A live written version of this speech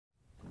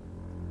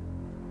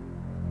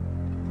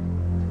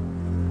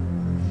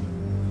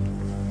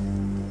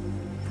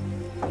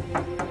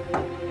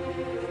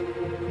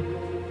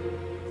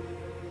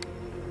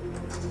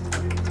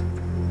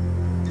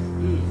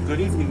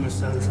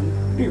Mr.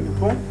 Utterson. Good evening,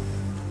 Poole.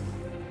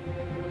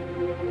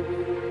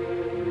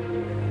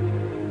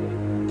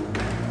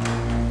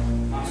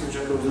 Officer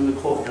Jekyll's in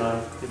the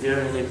courtyard. If you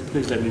have anything,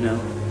 please let me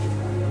know.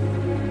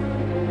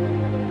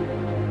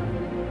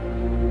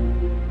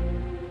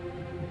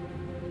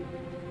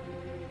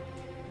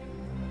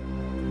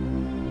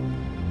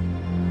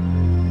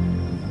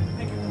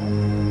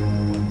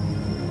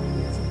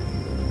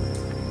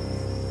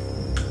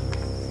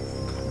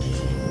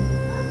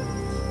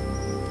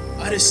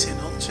 Utterson,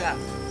 old chap.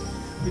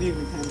 Good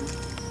evening, Henry.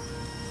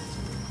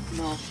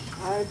 No,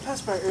 I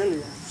passed by earlier,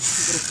 but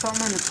a front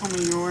man had told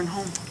me you weren't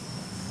home.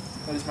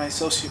 That is my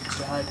associate,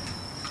 Mr. Hyde.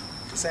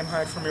 The same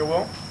Hyde from your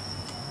will?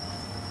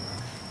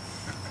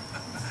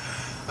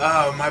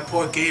 Oh, my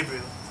poor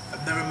Gabriel.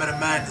 I've never met a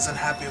man as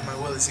unhappy with my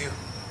will as you.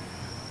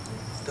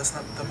 That's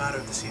not the matter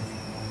of this evening.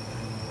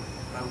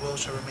 My will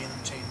shall remain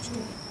unchanged.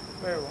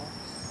 Very well.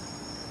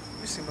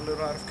 You seem a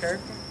little out of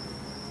character.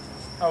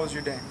 How was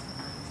your day?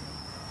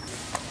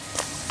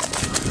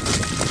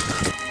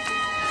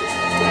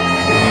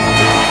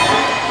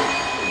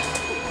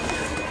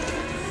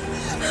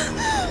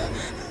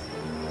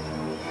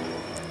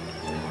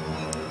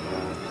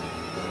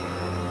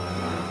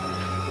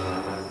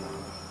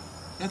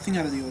 Nothing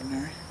out of the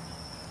ordinary.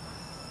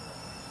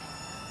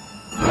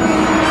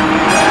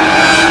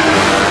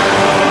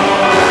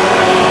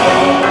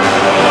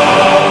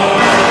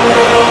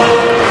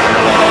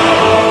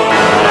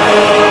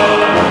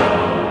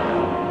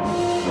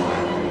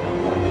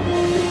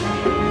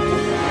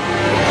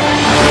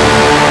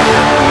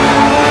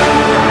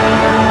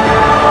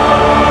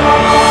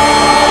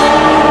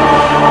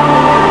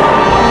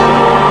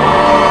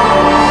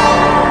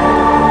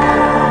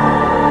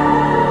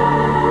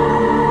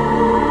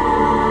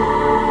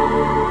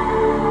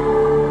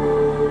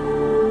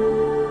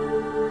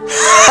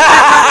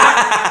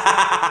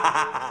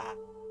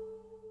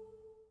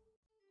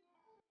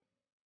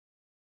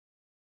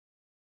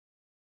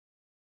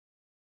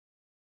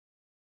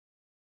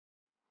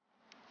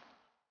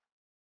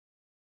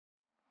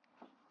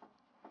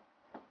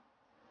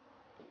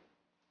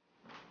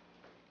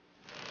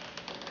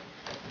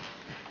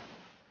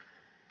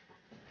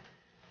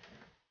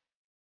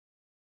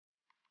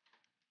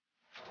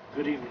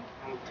 Good evening.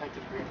 I'm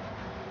Detective Green.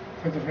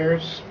 Detective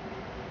Harris?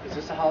 Is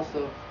this the house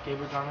of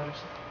Gabriel Danvers?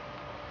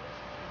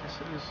 Yes,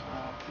 it is.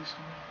 Please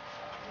come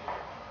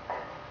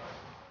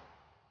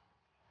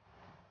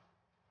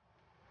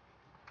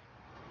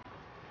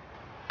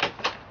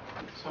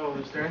in. So,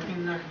 is there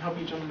anything I can help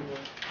you gentlemen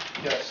with?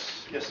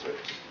 Yes, there is.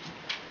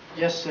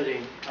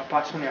 Yesterday,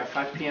 approximately at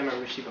 5 p.m., I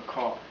received a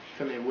call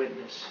from a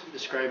witness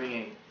describing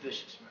a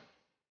vicious man.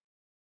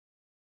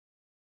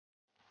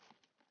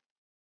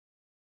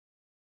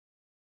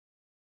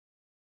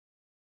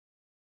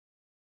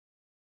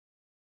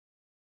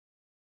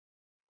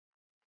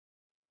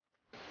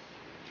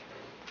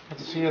 At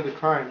the scene of the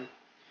crime,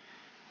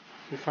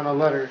 we found a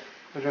letter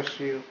addressed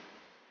to you.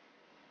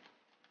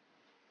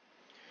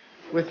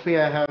 With me,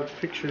 I have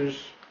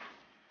pictures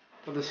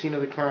of the scene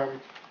of the crime.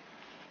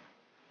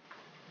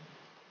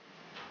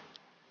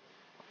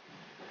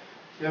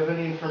 Do you have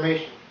any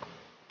information?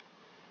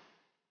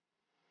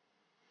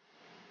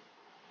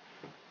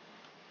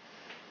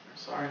 I'm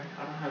sorry,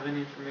 I don't have any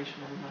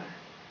information on the matter.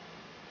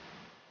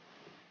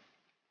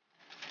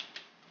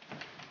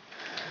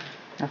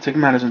 I'll take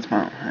matters into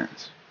my own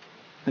hands.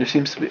 There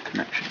seems to be a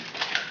connection.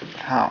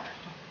 How?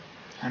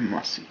 I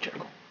must see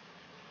Jekyll.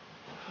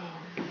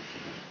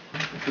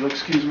 If you'll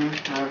excuse me,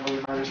 I have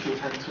other matters to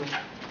attend to.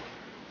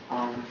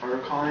 If I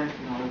recall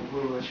anything, I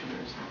will let you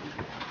guys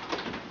know.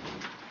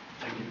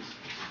 Thank you.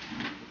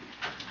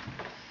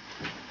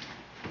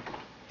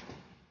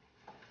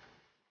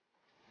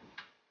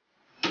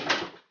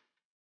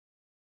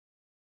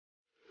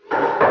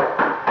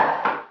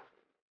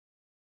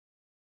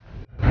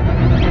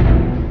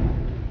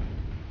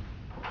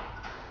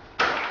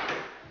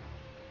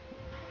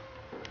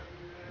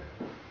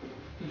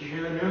 Did you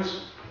hear the news?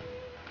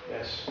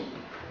 Yes.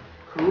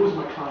 Carew is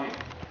my client.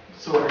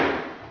 So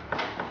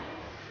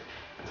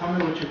tell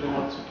me what you've been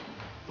up to.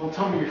 Don't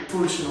tell me you're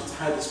foolish enough to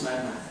hide this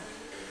madman.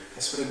 I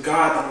swear to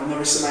God, I will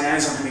never set my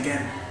eyes on him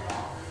again.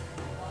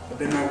 I've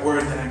been my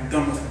word that I'm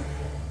done with him.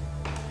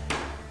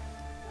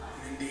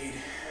 And indeed,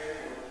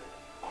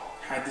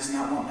 Hyde does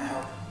not want my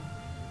help.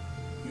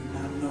 You do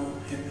not know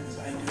him as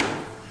I do.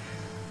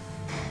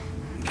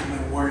 I give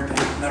my word that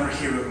I will never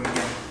hear of him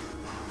again.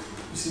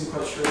 You seem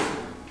quite sure.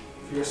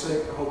 For your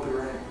sake, I hope you're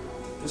right.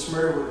 If this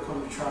murder were to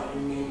come to trial,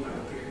 your name might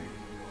appear.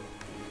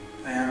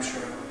 I am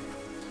sure.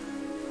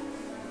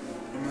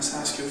 I must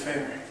ask you a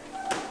favor.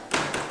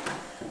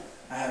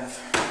 I've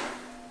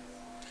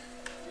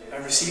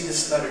received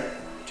this letter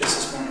just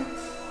this morning.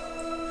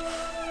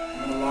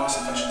 I'm at a loss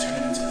if I should turn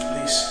it into the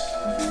police.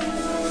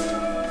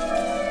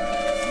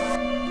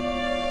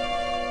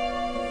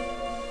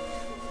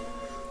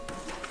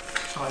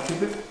 Shall I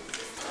keep it?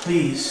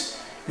 Please,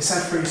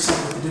 decide for yourself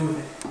what to do with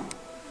it.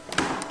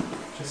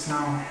 Just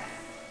now, I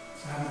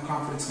have no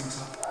confidence in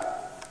myself.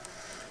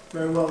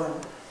 Very well then.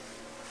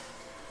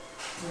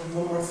 And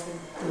one more thing.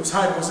 It was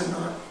Hyde, was it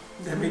not?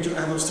 That made you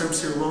add those terms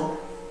to your will?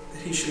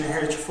 That he should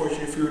inherit your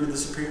fortune if you were to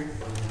disappear?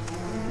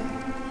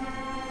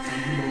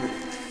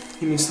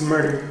 He means to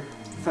murder you.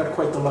 You've had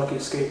quite the lucky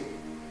escape.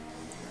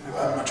 I've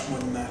had much more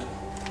than that.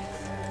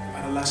 I've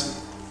had a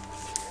lesson.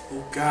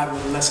 Oh God,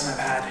 what a lesson I've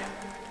had.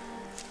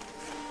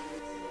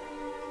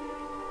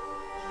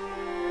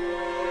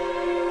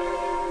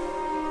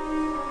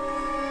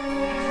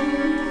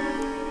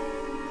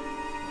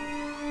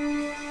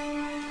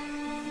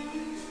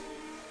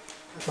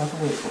 By the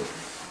way,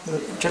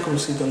 Jekyll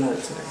received a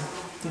letter today.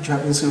 Did you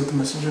happen to see what the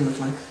messenger looked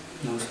like?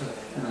 No, sir.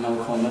 I don't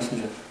know call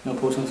messenger. No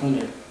post on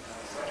Sunday.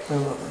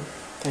 Very well then.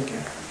 Thank you.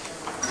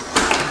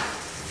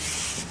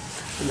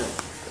 Good night.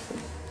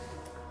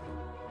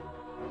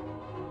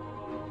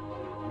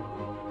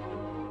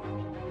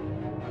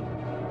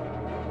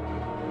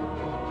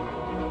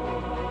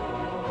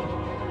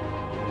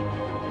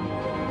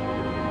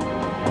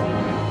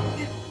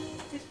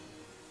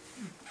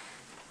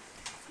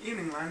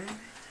 Evening, Lanyon.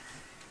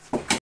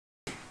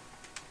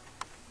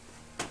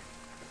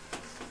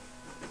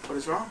 What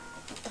is wrong?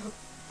 Oh,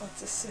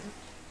 Utterson.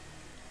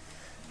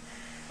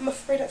 I'm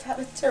afraid I've had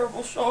a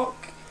terrible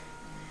shock.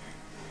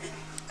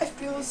 I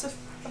feel as if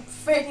I'm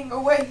fading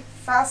away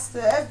faster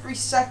every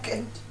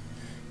second.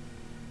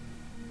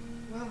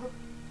 Well,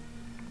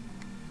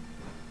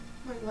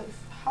 my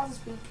life has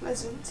been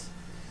pleasant.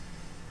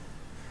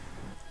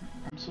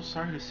 I'm so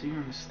sorry to see you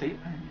in this state,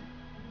 Lanyon.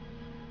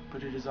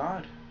 But it is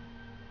odd.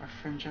 Our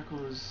friend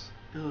Jekyll is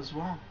ill as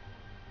well.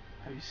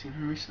 Have you seen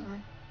him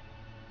recently?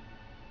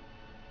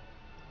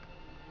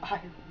 I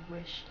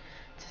wish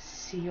to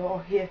see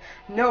or hear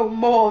no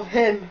more of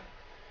him.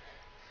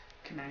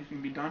 Can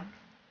anything be done?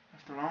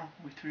 After all,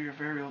 we three are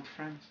very old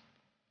friends.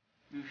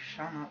 We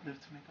shall not live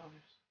to make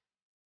others.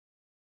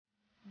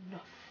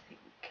 Nothing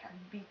can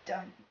be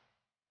done.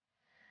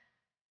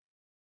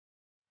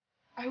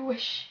 I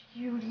wish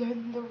you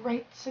learned the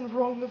rights and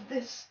wrong of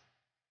this.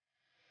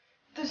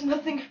 There's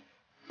nothing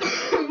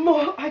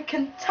more I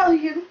can tell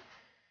you.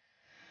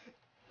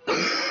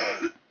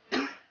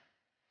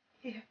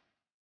 Here,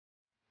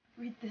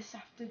 read this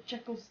after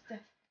Jekyll's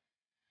death.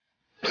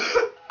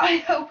 I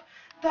hope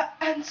that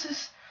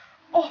answers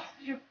all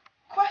your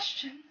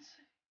questions.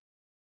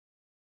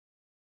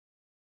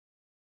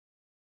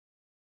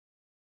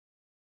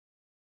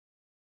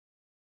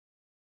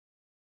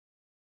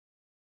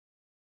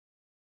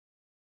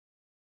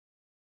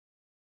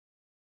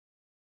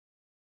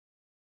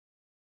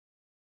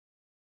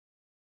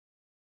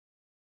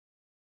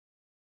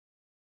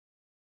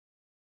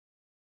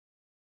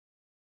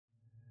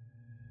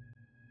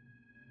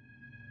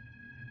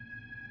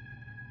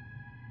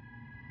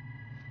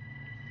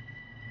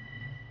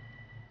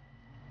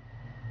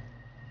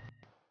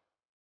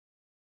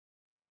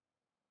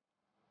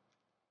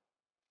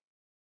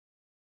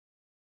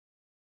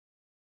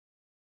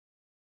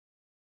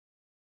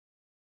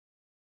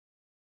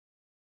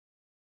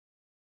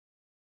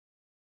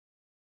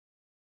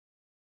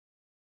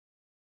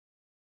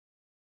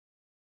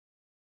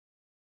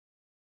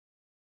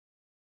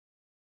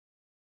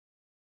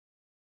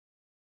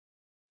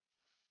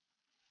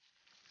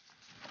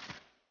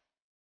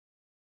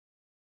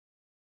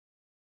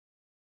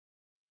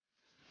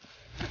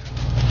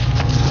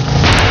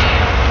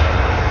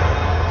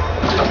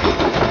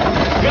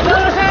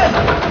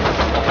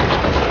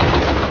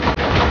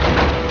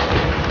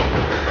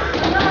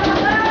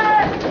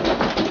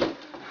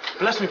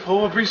 Bless me,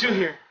 Poole. What brings you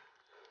here?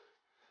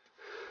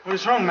 What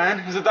is wrong, man?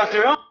 Is the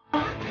doctor ill?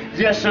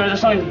 Yes, sir.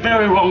 There's something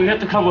very wrong. You have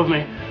to come with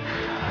me.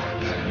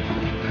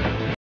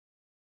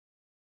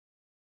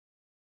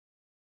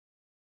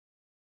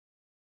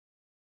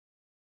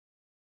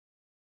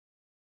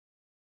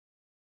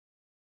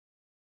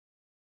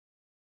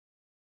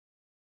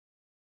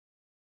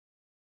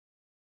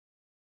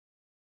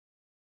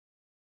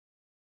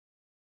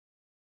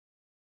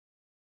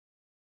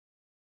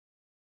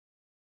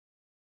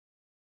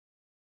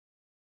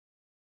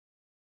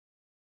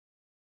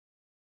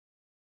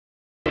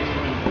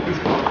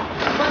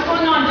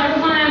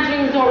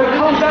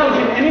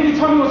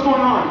 Tell me what's going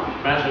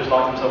on. Master's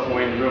locked himself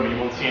away in the room and he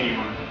won't see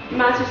anyone. The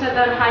master said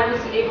that Hyde was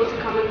able to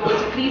come and go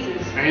as he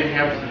pleases. If anything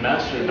happens to the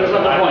master, That's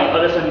not the point.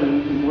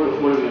 Utterson, what are we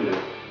going to do?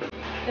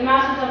 The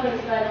master's up in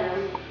his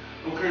bedroom.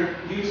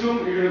 Okay, you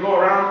two, you're going to go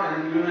around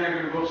and you and I are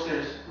going to go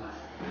upstairs.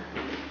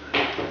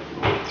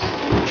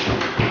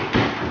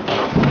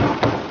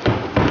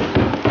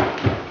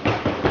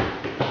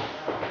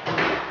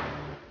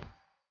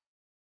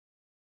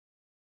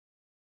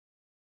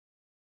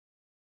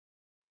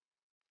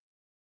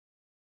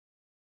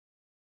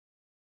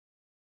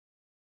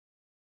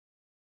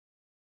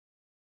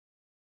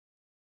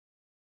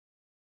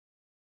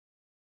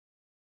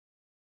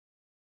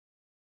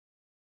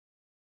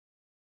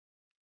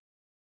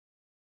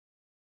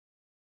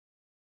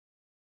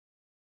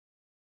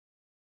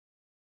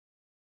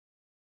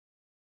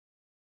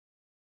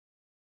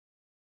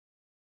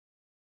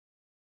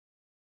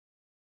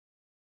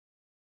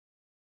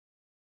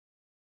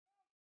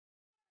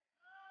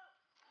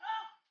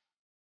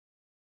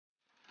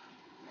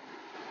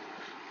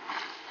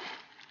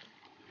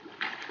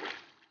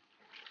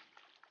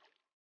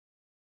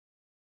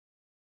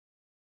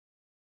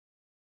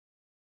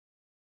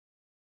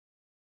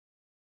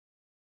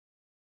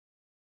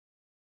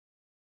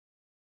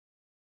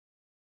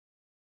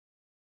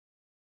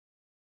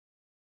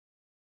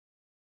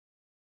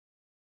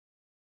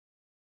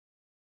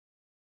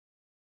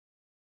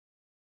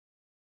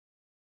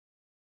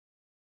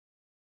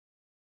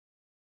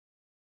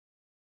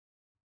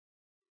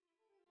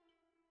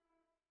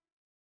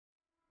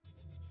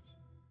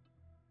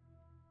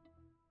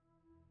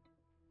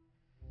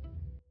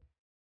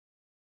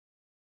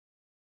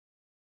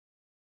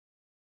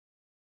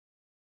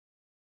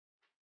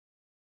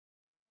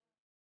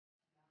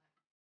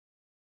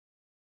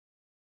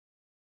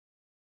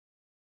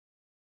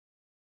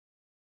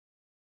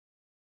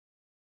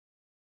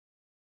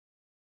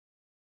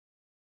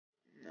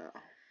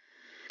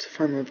 to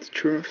find out the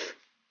truth,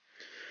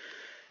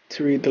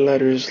 to read the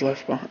letters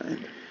left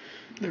behind,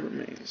 the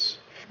remains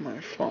of my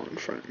fallen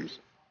friends.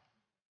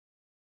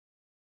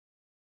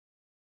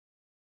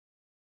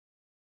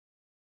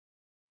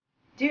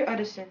 Dear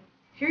Utterson,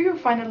 here you'll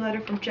find a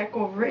letter from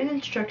Jekyll with written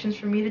instructions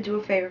for me to do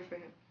a favor for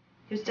him.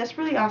 He was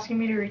desperately asking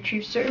me to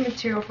retrieve certain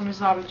material from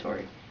his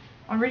laboratory.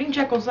 On reading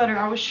Jekyll's letter,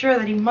 I was sure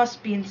that he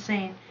must be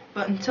insane,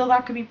 but until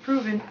that could be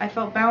proven, I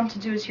felt bound to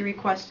do as he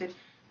requested.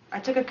 I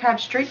took a cab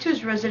straight to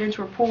his residence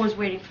where Poole was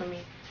waiting for me.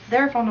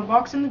 There I found a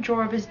box in the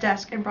drawer of his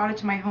desk and brought it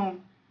to my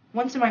home.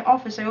 Once in my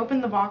office, I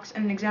opened the box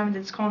and examined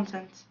its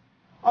contents.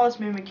 All this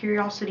made my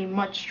curiosity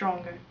much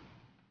stronger.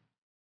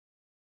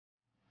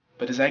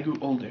 But as I grew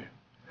older,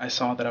 I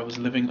saw that I was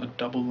living a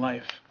double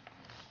life.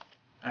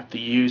 After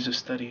years of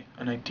study,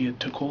 an idea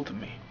took hold of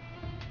me.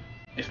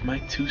 If my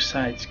two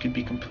sides could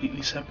be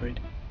completely separate,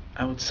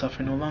 I would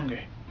suffer no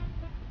longer.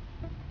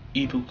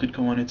 Evil could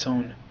go on its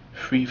own,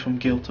 free from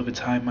guilt of its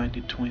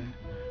high-minded twin,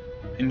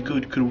 and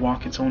good could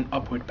walk its own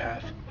upward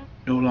path,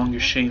 no longer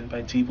shamed by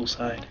its evil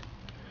side.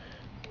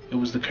 It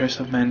was the curse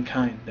of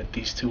mankind that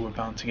these two were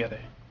bound together.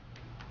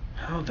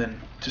 How,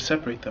 then, to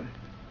separate them?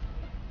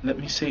 Let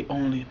me say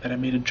only that I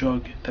made a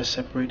drug that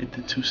separated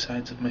the two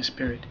sides of my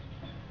spirit.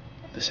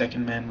 The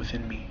second man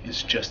within me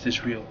is just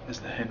as real as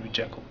the Henry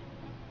Jekyll.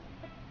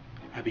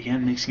 I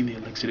began mixing the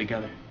elixir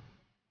together.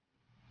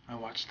 I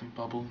watched them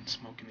bubble and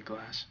smoke in the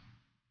glass.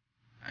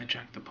 I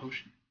drank the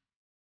potion.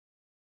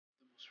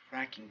 The most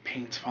racking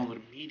pains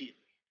followed immediately.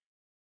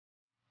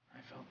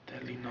 I felt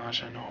deadly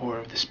nausea and horror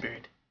of the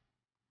spirit.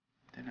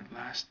 Then at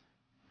last,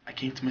 I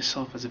came to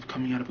myself as if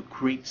coming out of a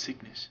great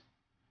sickness.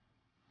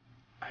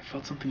 I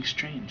felt something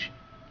strange,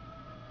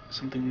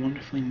 something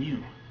wonderfully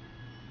new.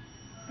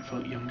 I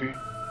felt younger,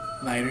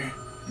 lighter,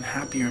 and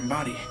happier in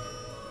body,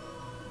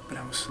 but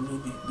I was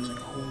slowly losing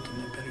hold of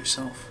my better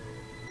self.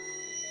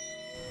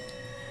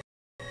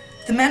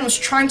 The man was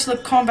trying to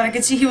look calm, but I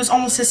could see he was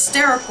almost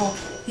hysterical.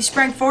 He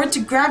sprang forward to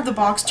grab the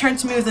box, turned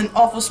to me with an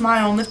awful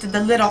smile, and lifted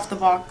the lid off the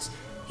box.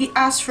 He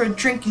asked for a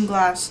drinking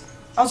glass.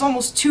 I was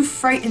almost too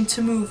frightened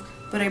to move,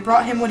 but I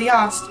brought him what he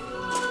asked.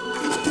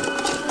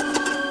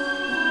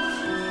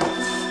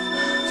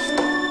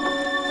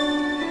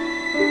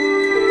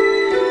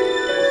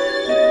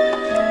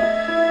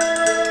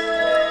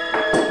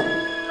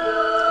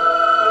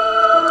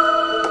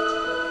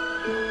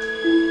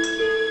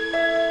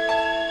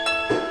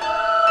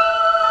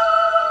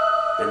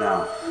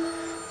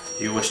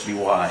 To be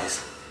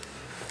wise.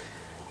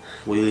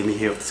 Will you leave me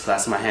here with this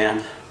glass in my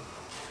hand?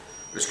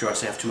 Or does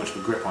Garcia have too much of a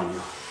grip on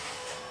you?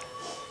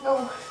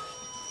 No.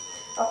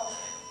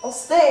 I'll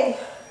stay.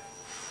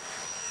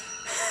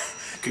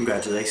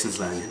 Congratulations,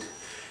 Lanyon.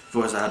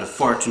 Before I had a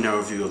far too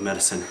narrow view of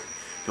medicine.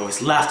 You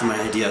always laughed at my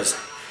ideas.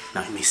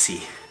 Now you may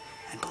see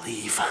and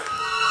believe.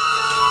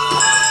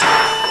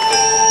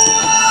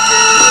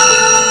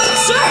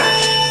 Sir!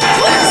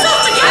 Pull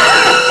yourself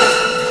together!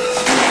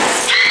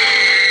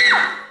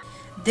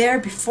 There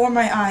before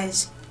my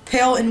eyes,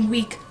 pale and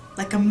weak,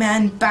 like a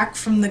man back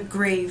from the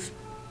grave,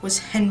 was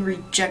Henry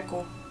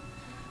Jekyll.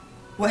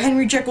 What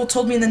Henry Jekyll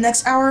told me in the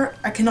next hour,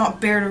 I cannot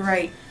bear to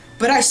write.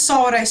 But I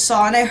saw what I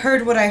saw, and I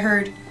heard what I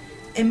heard.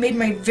 It made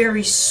my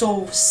very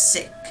soul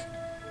sick.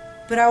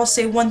 But I will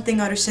say one thing,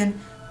 Utterson.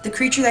 The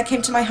creature that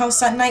came to my house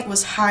that night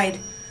was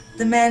Hyde,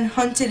 the man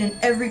hunted in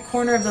every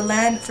corner of the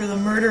land for the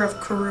murder of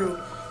Carew.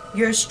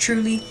 Yours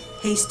truly,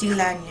 Hastie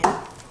Lanyon.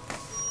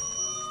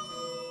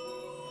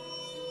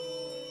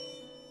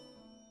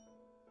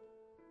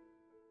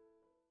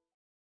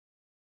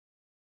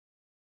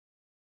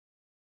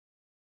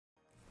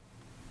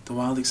 The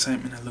wild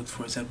excitement I looked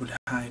for as Edward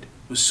Hyde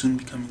was soon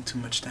becoming too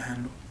much to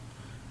handle.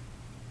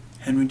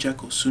 Henry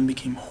Jekyll soon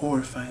became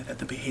horrified at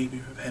the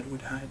behavior of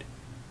Edward Hyde.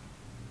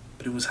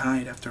 But it was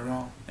Hyde, after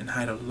all, and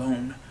Hyde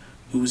alone,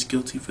 who was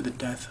guilty for the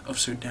death of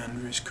Sir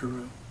Danvers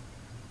Carew.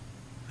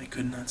 I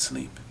could not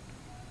sleep.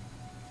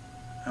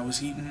 I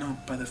was eaten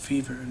up by the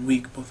fever and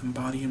weak both in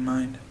body and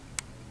mind.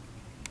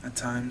 At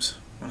times,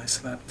 when I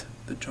slept,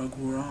 the drug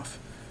wore off.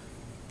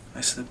 I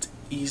slipped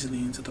easily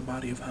into the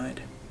body of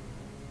Hyde.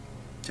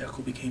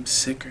 Jekyll became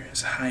sicker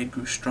as Hyde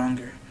grew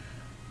stronger.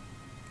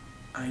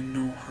 I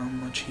know how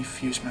much he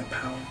fears my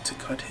power to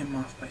cut him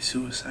off by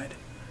suicide,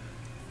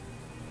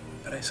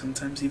 but I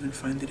sometimes even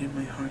find it in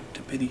my heart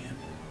to pity him.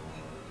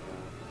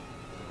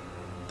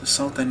 The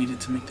salt I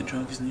needed to make the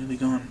drug is nearly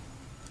gone.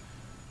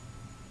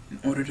 In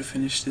order to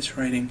finish this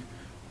writing,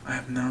 I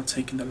have now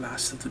taken the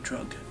last of the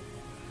drug.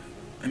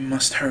 I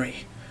must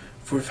hurry,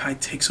 for if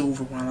Hyde takes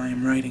over while I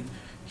am writing,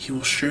 he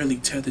will surely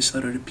tear this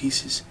letter to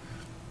pieces.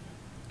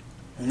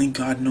 Only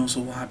God knows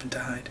what will happen to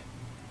Hyde.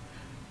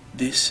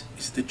 This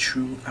is the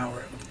true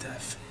hour of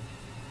death.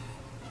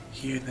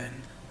 Here,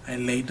 then, I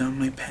lay down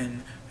my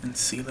pen and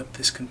seal up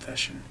this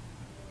confession,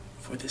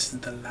 for this is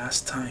the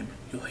last time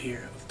you'll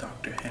hear of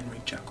Dr.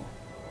 Henry Jekyll.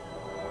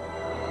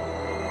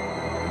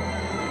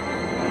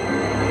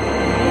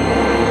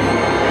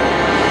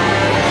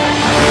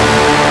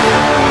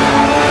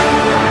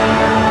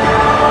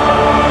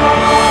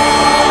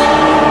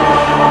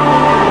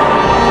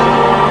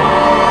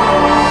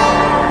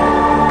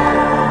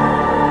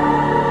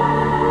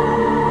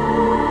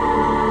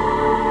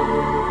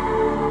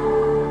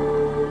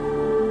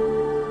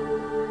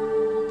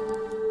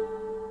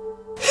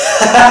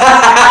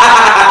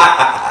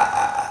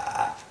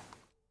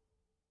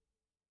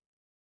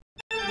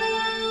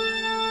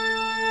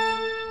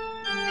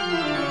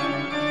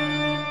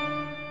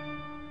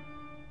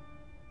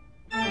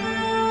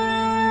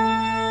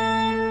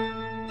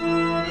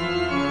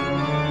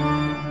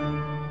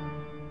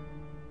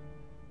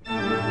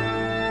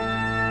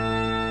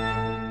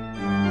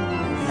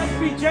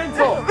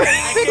 Gentle.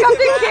 Pick up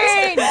the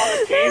cane!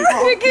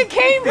 The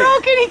cane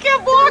broke and he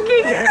kept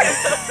walking!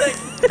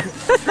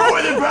 Go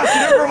with it,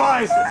 Bastian,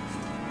 improvise!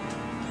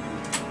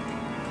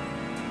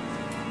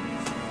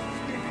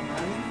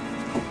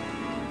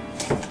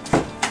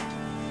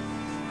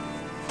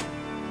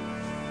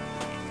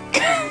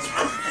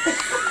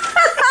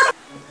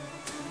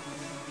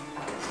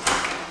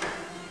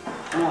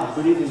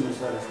 Good evening,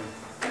 Miss Utterson.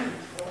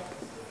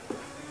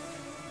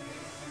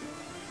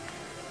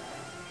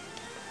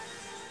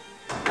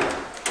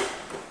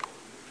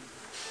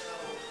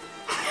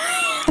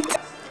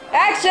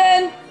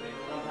 Action!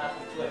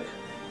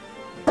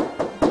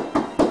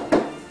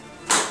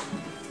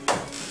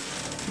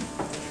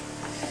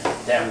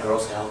 Damn Girl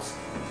Scouts.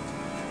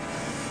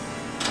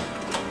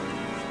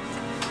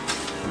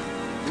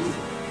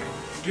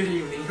 Good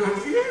evening.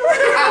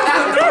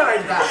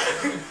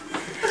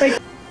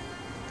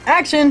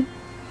 Action!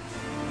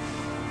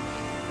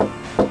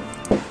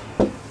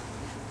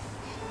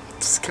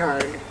 This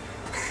guy.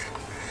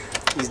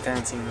 He's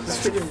dancing in the background. He's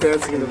freaking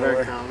dancing in the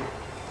background.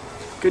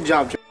 Good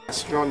job,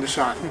 Jess. You're on the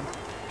shot.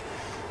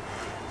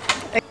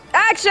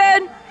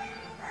 Action!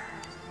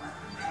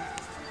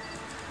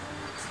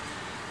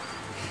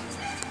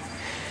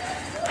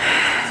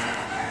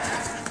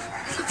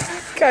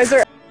 Guys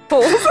are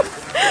assholes.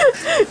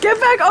 Get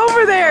back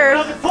over there!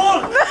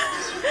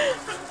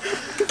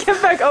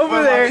 Get back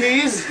over there!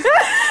 Please.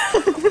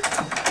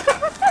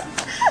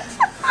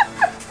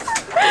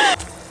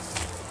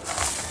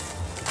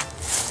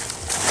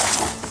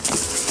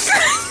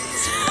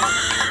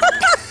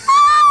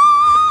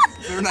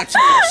 They're not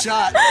shooting a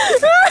shot.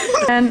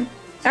 And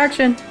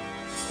action.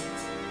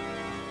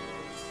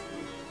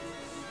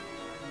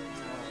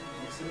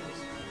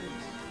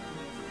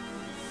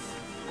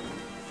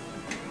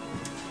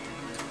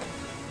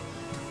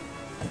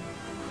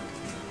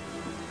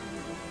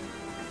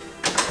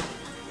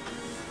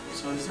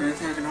 So is there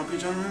anything I can help you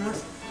gentlemen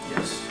with?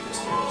 Yes,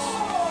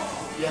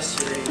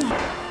 yesterday.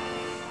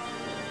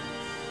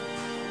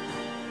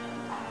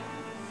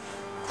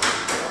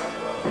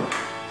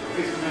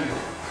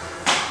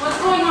 What's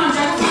going on?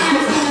 Jackeline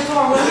is in the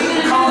door. What are we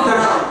gonna do? Calm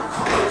down.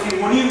 Okay,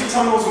 when you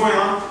tell me what's going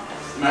on?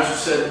 The master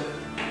said.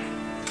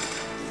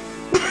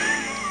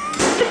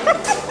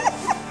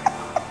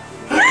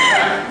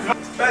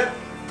 Bed.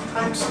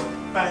 Thanks.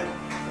 Bed.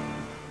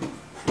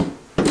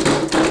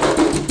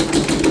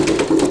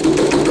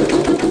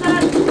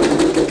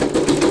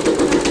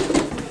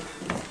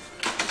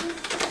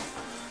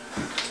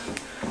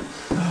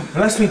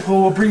 Bless me,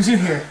 Poole. What brings you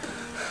here?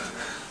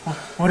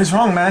 What is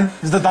wrong, man?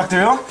 Is the doctor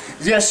ill?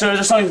 Yes, sir.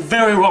 There's something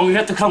very wrong. You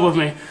have to come with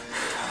me.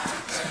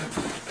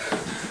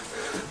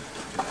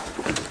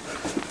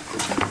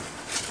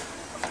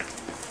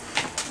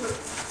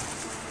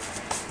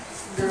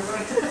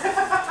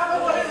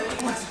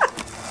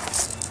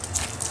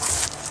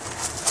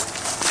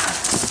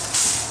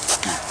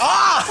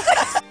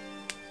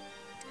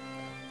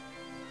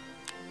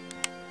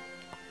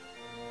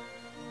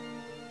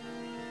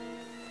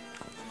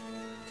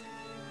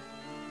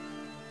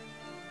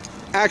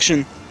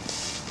 Action.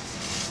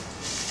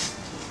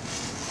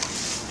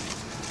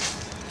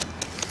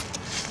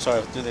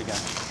 Sorry, do that again.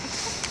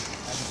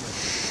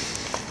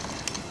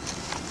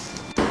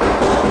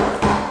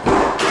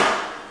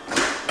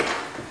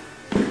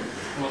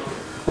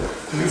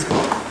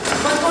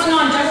 What's going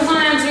on? Jacke's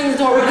not answering the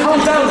door.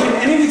 Calm down, can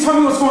any of you tell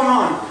me what's going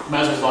on?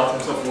 Master's locked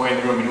himself away in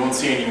the room and you won't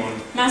see anyone.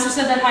 Master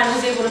said that Hyde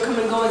was able to come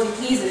and go as he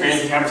pleases. If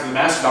anything happens to the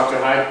master, Dr.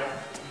 Hyde.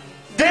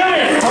 Damn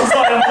it! I'm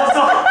sorry. I'm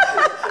sorry.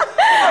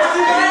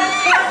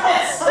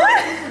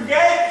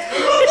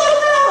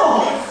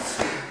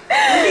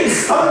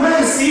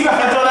 I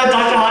told that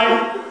Dr. Hyde.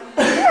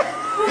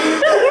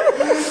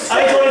 I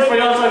totally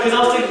forgot because I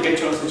was thinking get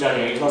close to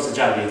Johnny. He close to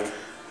Johnny.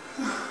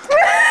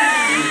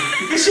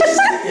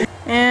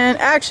 And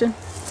action.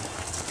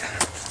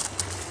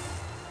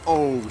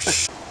 Oh,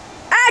 sh.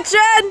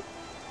 Action!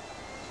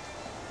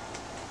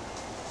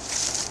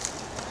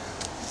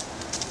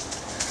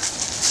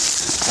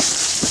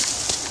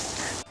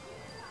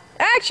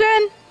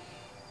 Action!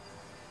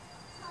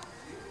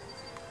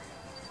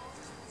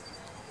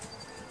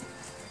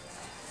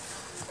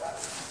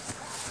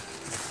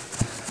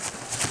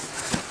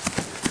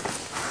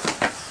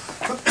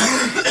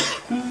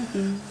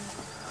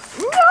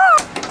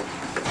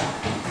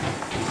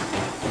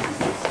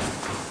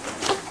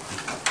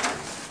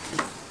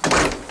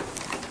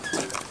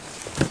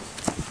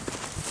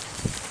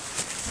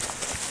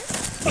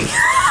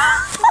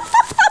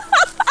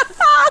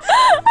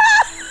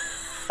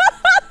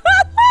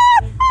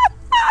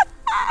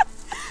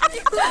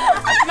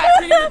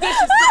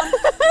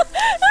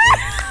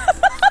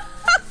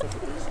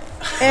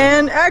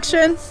 And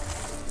action.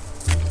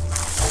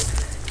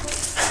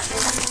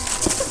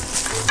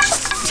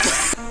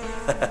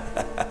 No.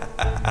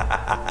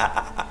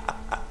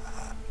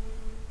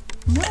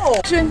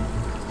 What's this?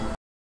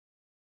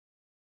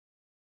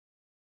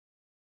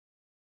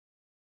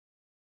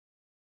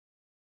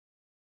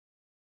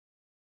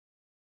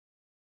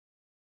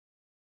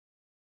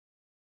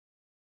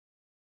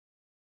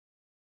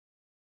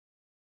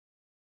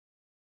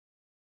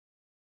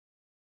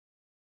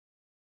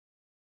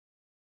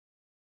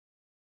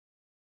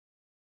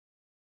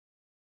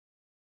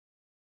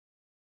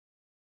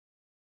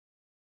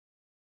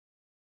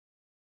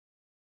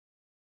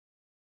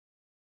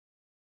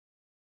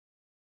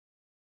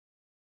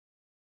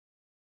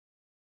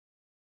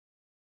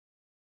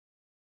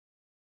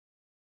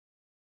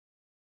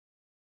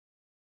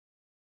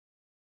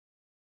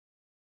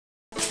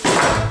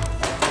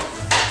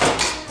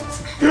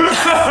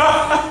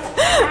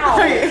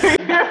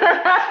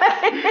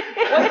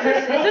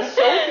 Is this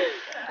soap?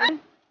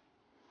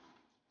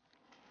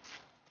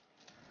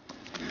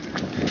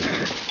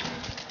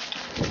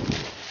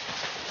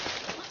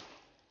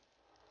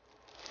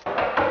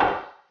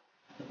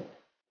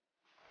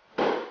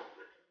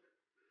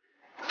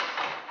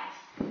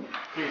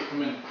 Please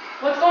come in.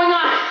 What's going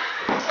on?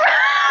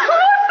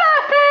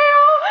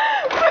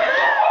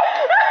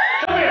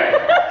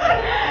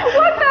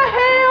 What the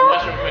hell?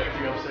 That's your quick if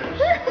you're upstairs.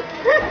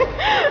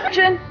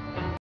 Jen.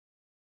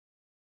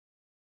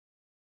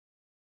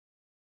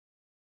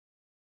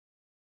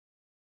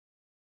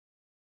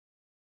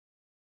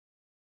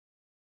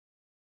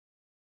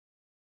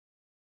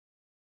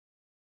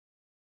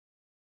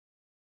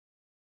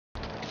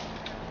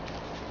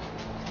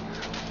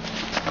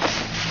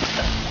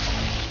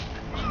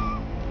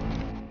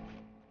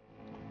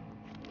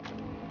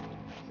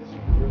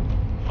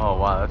 Oh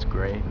wow, that's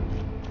great.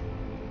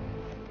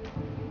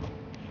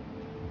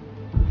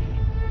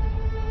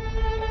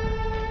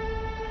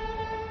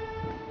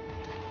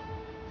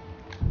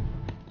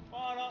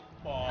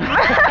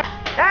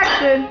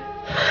 Action.